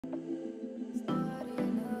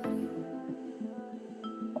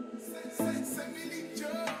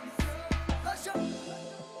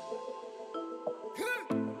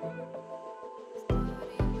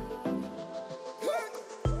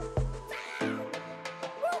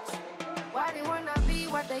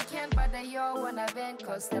what they can, but they all wanna vent,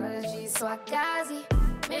 cause strategy is swagazi.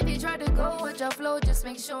 Maybe try to go with your flow, just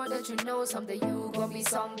make sure that you know someday you gon' be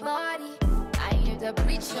somebody. I ain't the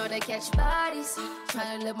breach, nor the catch bodies.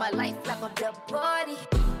 Tryna live my life like a dead body.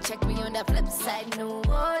 Check me on the flip side, no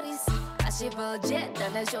worries. I ship a jet,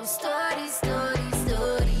 then that's your story, story,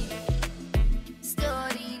 story.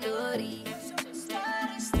 Story, Lori.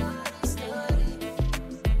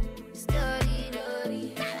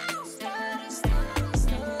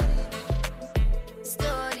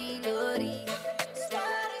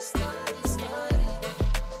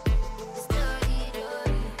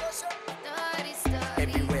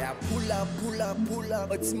 Pull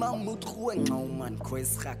up, it's my mood ruin. No man,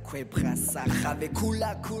 kwesra kwebrasa. Have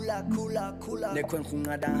kula. Ne kwen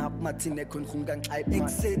kunga dan hap mati, ne kwen kunga ngai.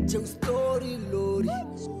 Exit your story, Lori.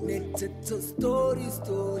 Net to story.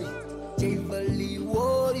 Jevali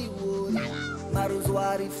worry.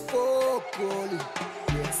 Maruzwari fokoli.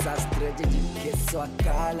 Sa strategy keso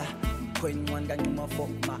akala. Kwen wanga nyuma fok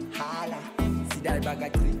mahala. Sidai baga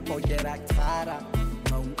tripo yera tara.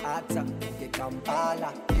 Maung ata ke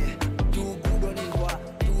Kampala. Do good on moi,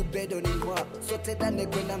 do bad on moi. Sote dane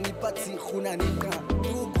kwena mipati khuna nika.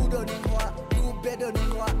 Do good on moi, do bad on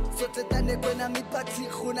moi. Sote dane kwena mipati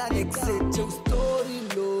khuna nika. Exit your story,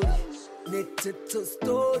 Lori. Net to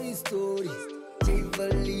story.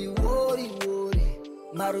 Jevali worry.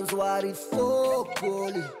 Maruzwari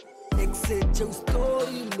fokoli. Exit your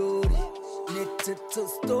story, Lori. Net to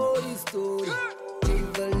story.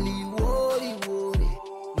 Jevali worry.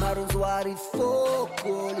 Maruzwari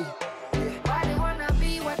fokoli.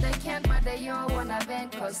 What they can, but they all wanna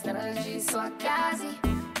vent, cause strategy is swagazi.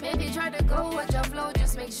 Maybe try to go with your flow,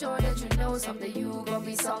 just make sure that you know someday you gon'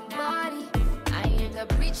 be somebody. I ain't the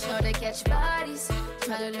breach, nor the catch bodies.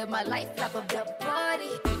 Tryna live my life like a dead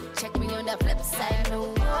body. Check me on the flip side,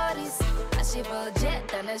 no worries. I ship a jet,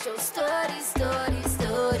 then that's your story, story.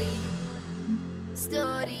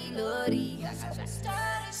 Story, Lori. Story,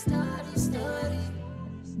 Lori.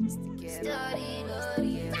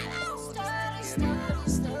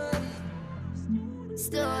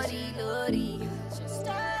 Story, Lori.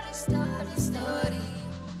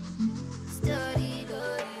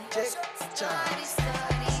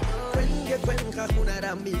 Kwen kakuna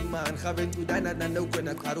rami man, khaven tu dana na no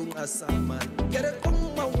kwena karung asaman. Kere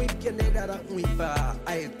koma wiki nedara uipa,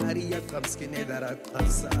 ay tariya kamski nedara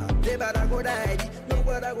kamsa. Debara godadi, no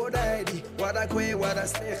wada godadi, wada kwe wada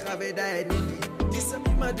stay khave dadi.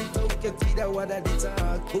 Disamima dito ke tida wada dita,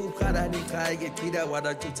 kukara ni kaige tida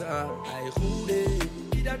wada tuta. Ay hude,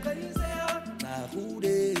 tida kaizea, na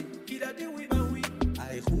hude, tida diwi bawi.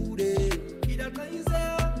 Ay hude, tida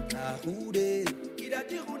kaizea, na hude, tida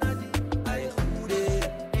dirunadi. Ay hude,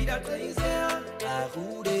 tida kaizea, na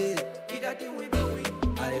hude, tida diwi bawi.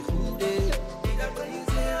 Ay hude, tida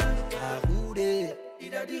kaizea, na hude,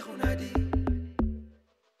 tida dirunadi.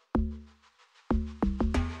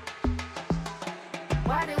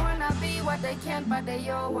 Why they wanna be what they can, but they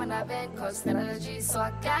all wanna vent, cause strategy is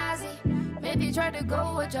swagazi. Maybe try to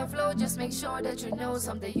go with your flow, just make sure that you know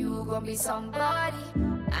someday you gon' be somebody.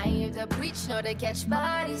 I ain't the breach, nor the catch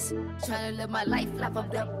bodies. Tryna live my life like I'm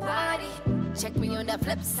the body. Check me on the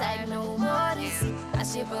flip side, no worries. I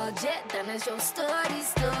ship a jet, then it's your story.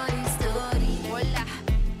 Hola,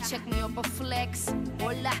 check me up a flex.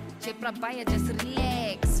 Hola, check Prabaya, just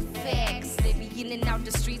relax. Facts, they be in and out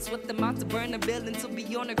the streets with the mouth to burn a building to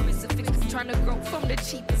be on a crucifix. Tryna grow from the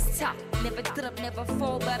cheapest top. Never trip, never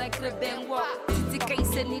fall, but I could have been walk. Titi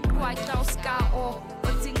case and it quite out sky or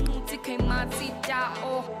but in Muti came my tita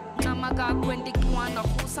or Namaga Gwendy Kwana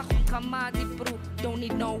Husa Kamadi Bru. Don't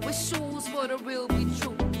need no shoes for the real be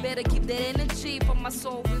true. Better keep that energy for my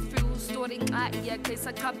soul refuse. Storing yeah, case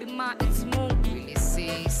I copy my it's more really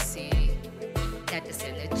see that is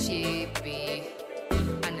energy be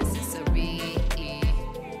unnecessary,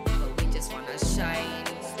 but we just wanna shine.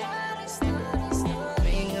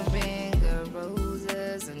 Ring a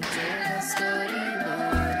roses and tell the story,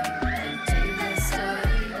 Lord. And tell the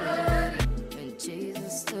story, Lord. And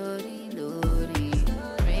Jesus story, Lord.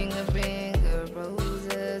 Ring a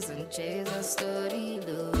roses and tell the story,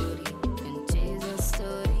 Lord. And Jesus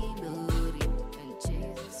story, Lord. And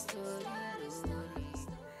Jesus story, Lord.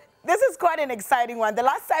 This is quite an exciting one. The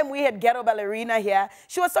last time we had Ghetto Ballerina here,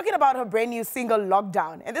 she was talking about her brand new single,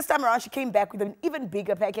 Lockdown. And this time around, she came back with an even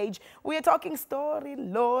bigger package. We are talking Story,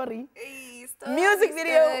 Lori. Hey, story, music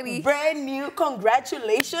video, story. brand new.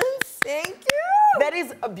 Congratulations. Thank you. That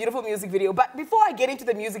is a beautiful music video. But before I get into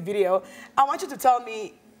the music video, I want you to tell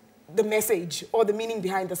me the message or the meaning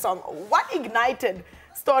behind the song. What ignited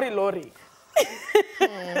Story, Lori?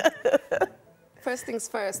 First things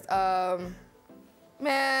first.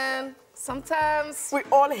 Man, sometimes... We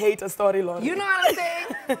all hate a story, Lord. You know what I'm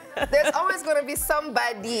saying? There's always going to be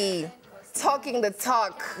somebody talking the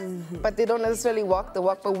talk, but they don't necessarily walk the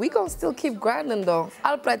walk. But we gonna still keep grinding, though.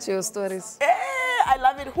 I'll plot your stories. I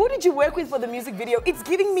love it. Who did you work with for the music video? It's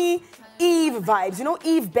giving me Eve vibes. You know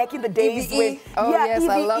Eve back in the days when... Oh, yeah, yes,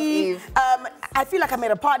 I love Eve. I feel like I'm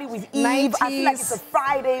at a party with Eve. 90s. I feel like it's a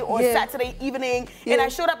Friday or Saturday evening. And I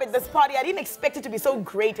showed up at this party. I didn't expect it to be so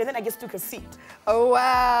great. And then I just took a seat. Oh,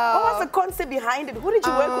 wow. What was the concept behind it? Who did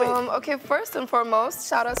you work with? Okay, first and foremost,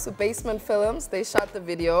 shout out to Basement Films. They shot the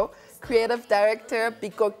video. Creative director,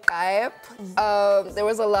 Biko Kaip. There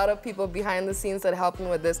was a lot of people behind the scenes that helped me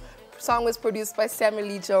with this. Song was produced by Samuel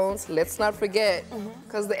Lee Jones. Let's not forget,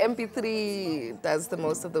 because the MP3 does the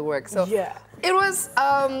most of the work. So it was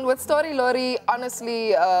with Story LORIE.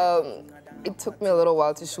 Honestly, it took me a little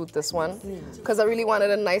while to shoot this one because I really wanted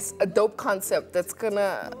a dope concept that's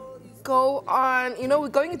gonna go on. You know, we're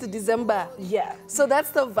going into December. Yeah. So that's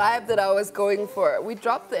the vibe that I was going for. We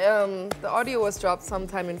dropped the audio was dropped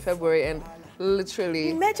sometime in February, and literally.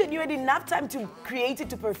 Imagine you had enough time to create it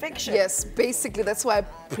to perfection. Yes, basically that's why I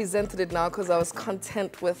presented it now, because I was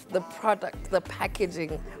content with the product, the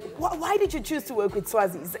packaging. Why did you choose to work with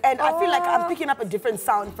Swazis? And I feel like I'm picking up a different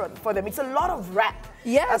sound for them. It's a lot of rap.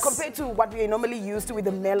 Yes. Compared to what we are normally used to with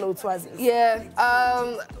the mellow Swazis. Yeah,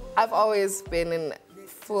 I've always been in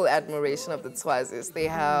full admiration of the Swazis. They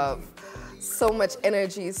have so much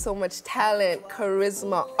energy, so much talent,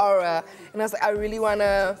 charisma, aura. And I was like, I really want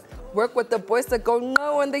to work with the boys that go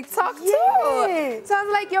no when they talk too. So I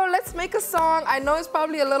was like, yo, let's make a song. I know it's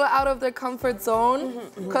probably a little out of their comfort zone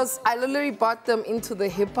because I literally brought them into the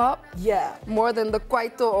hip hop more than the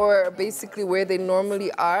kwaito or basically where they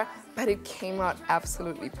normally are. But it came out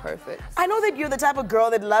absolutely perfect. I know that you're the type of girl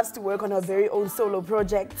that loves to work on her very own solo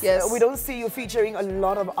projects. Yes. We don't see you featuring a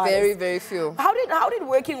lot of artists. Very, very few. How did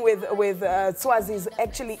working with Swazis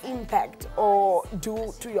actually impact or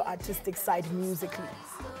do to your artistic side musically?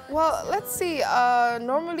 Well, let's see.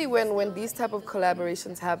 Normally when these type of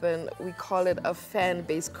collaborations happen, we call it a fan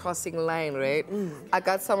base crossing line, right? I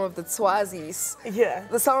got some of the Swazis. Yeah.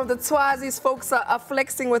 Some of the Swazis folks are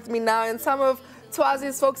flexing with me now, and some of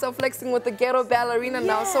Swazis folks are flexing with the ghetto ballerina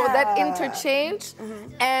now. So that interchange,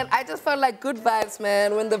 and I just felt like good vibes,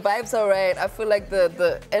 man. When the vibes are right, I feel like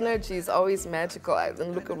the energy is always magical.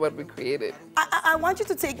 And look at what we created. I want you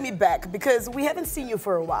to take me back because we haven't seen you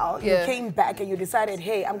for a while. You came back and you decided,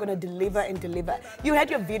 hey, I'm gonna deliver and deliver. You had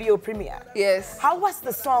your video premiere. Yes. How was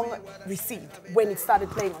the song received when it started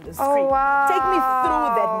playing on the screen? Oh, wow. Take me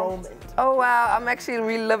through that moment. Oh, wow. I'm actually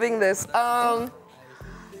reliving this.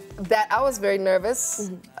 That I was very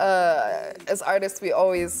nervous. As artists, we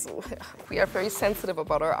are very sensitive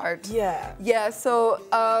about our art. Yeah. Yeah, so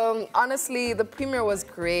honestly, the premiere was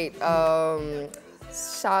great.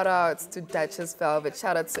 Shout outs to Duchess Velvet,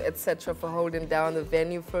 shout out to etc. for holding down the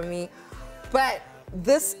venue for me. But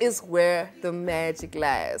this is where the magic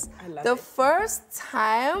lies. The first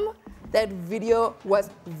time that video was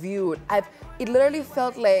viewed, it literally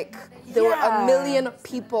felt like there were a million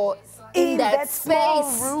people in that small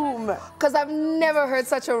room. Because I've never heard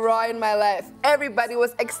such a raw in my life. Everybody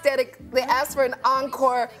was ecstatic. They asked for an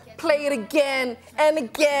encore, play it again and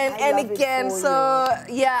again and again. So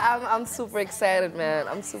yeah, I'm super excited, man.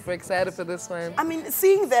 I'm super excited for this one. I mean,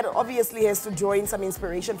 seeing that obviously has to draw in some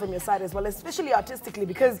inspiration from your side as well, especially artistically,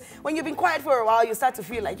 because when you've been quiet for a while, you start to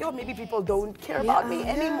feel like, yo, maybe people don't care about me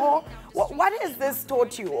anymore. What has this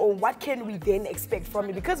taught you, or what can we then expect from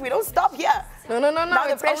you? Because we don't stop here. No. Now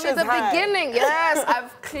it's only the beginning. Yes,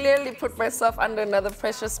 I've clearly put myself under another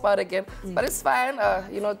pressure spot again. But it's fine.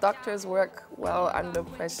 You know, doctors work well under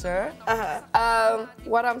pressure.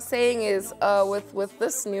 What I'm saying is, with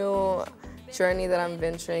this new journey that I'm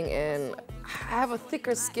venturing in, I have a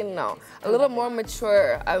thicker skin now, a little more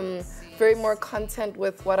mature. I'm very more content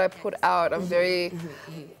with what I put out. I'm very,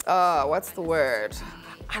 what's the word?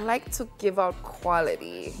 I like to give out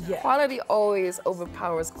quality. Quality always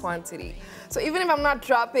overpowers quantity. So even if I'm not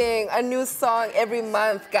dropping a new song every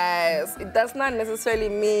month, guys, it does not necessarily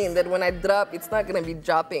mean that when I drop, it's not gonna be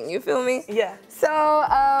dropping. You feel me? Yeah.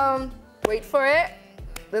 So wait for it.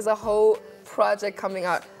 There's a whole project coming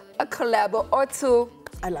out, a collab or two.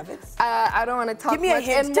 I love it. I don't want to talk much. Give me a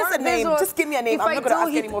hint, just a name. Just give me a name. I'm not going to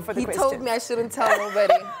ask anymore for the question. He told me I shouldn't tell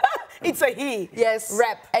nobody. It's a he. Yes.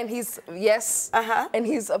 Rap. And he's, and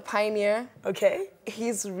he's a pioneer. Okay.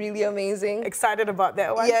 He's really amazing. Excited about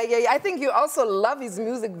that one? Yeah. I think you also love his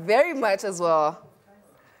music very much as well.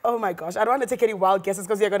 Oh my gosh, I don't want to take any wild guesses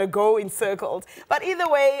because you're going to go in circles. But either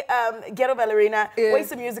way, Ghetto Ballerina, where's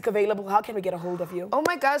the music available? How can we get a hold of you? Oh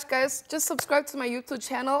my gosh, guys, just subscribe to my YouTube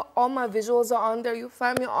channel. All my visuals are on there. You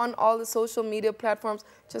find me on all the social media platforms.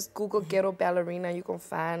 Just Google Ghetto Ballerina, you can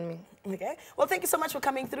find me. Okay. Well, thank you so much for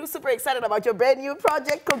coming through. Super excited about your brand new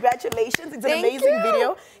project. Congratulations. It's an amazing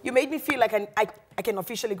video. You made me feel like I can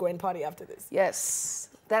officially go and party after this. Yes.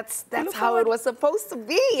 That's how it was supposed to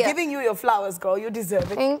be. Giving you your flowers, girl. You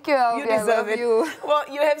deserve it. Thank you. You deserve it. Well,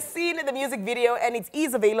 you have seen the music video, and it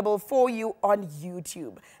is available for you on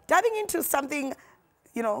YouTube. Diving into something,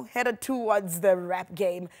 you know, headed towards the rap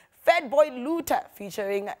game. Fat Boy Luther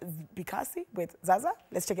featuring Bikasi with Zaza.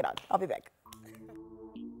 Let's check it out. I'll be back.